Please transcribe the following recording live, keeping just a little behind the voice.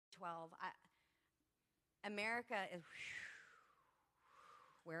12. America is,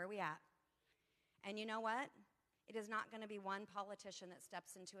 where are we at? And you know what? It is not going to be one politician that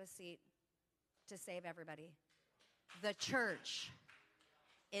steps into a seat to save everybody. The church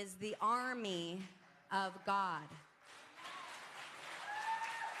is the army of God.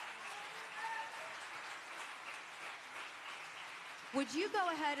 Would you go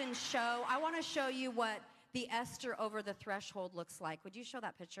ahead and show, I want to show you what the Esther over the threshold looks like. Would you show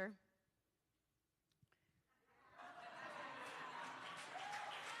that picture?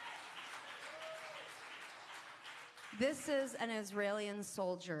 This is an Israeli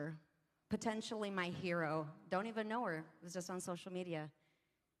soldier, potentially my hero. Don't even know her. It was just on social media.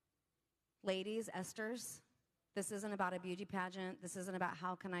 Ladies, Esthers, this isn't about a beauty pageant. This isn't about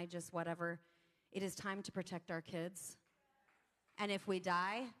how can I just whatever. It is time to protect our kids. And if we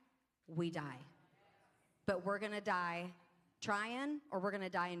die, we die. But we're going to die trying, or we're going to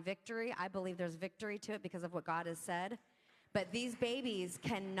die in victory. I believe there's victory to it because of what God has said. But these babies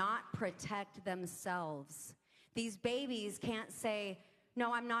cannot protect themselves. These babies can't say,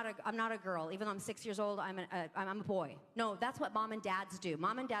 no, I'm not a girl. Even though I'm 6 years old, I'm a boy. No, that's what mom and dads do.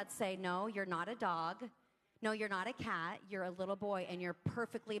 Mom and dads say, no, you're not a dog. No, you're not a cat. You're a little boy, and you're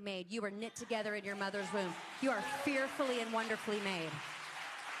perfectly made. You were knit together in your mother's womb. You are fearfully and wonderfully made.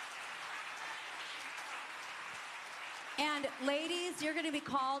 And ladies, you're going to be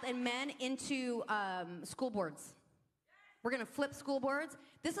called, and men, into school boards. We're going to flip school boards.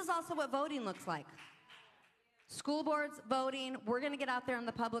 This is also what voting looks like. School boards, voting. We're going to get out there in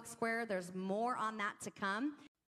the public square. There's more on that to come.